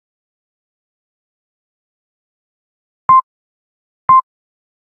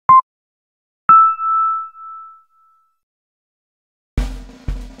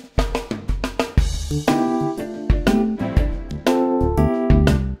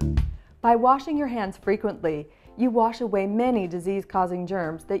By washing your hands frequently, you wash away many disease-causing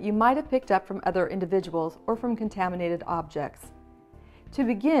germs that you might have picked up from other individuals or from contaminated objects. To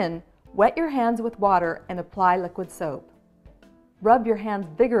begin, wet your hands with water and apply liquid soap. Rub your hands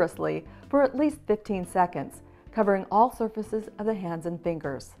vigorously for at least 15 seconds, covering all surfaces of the hands and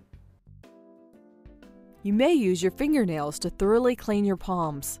fingers. You may use your fingernails to thoroughly clean your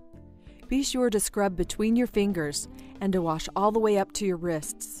palms. Be sure to scrub between your fingers and to wash all the way up to your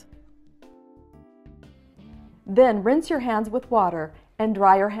wrists. Then rinse your hands with water and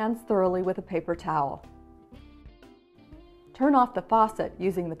dry your hands thoroughly with a paper towel. Turn off the faucet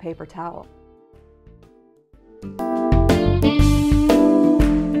using the paper towel.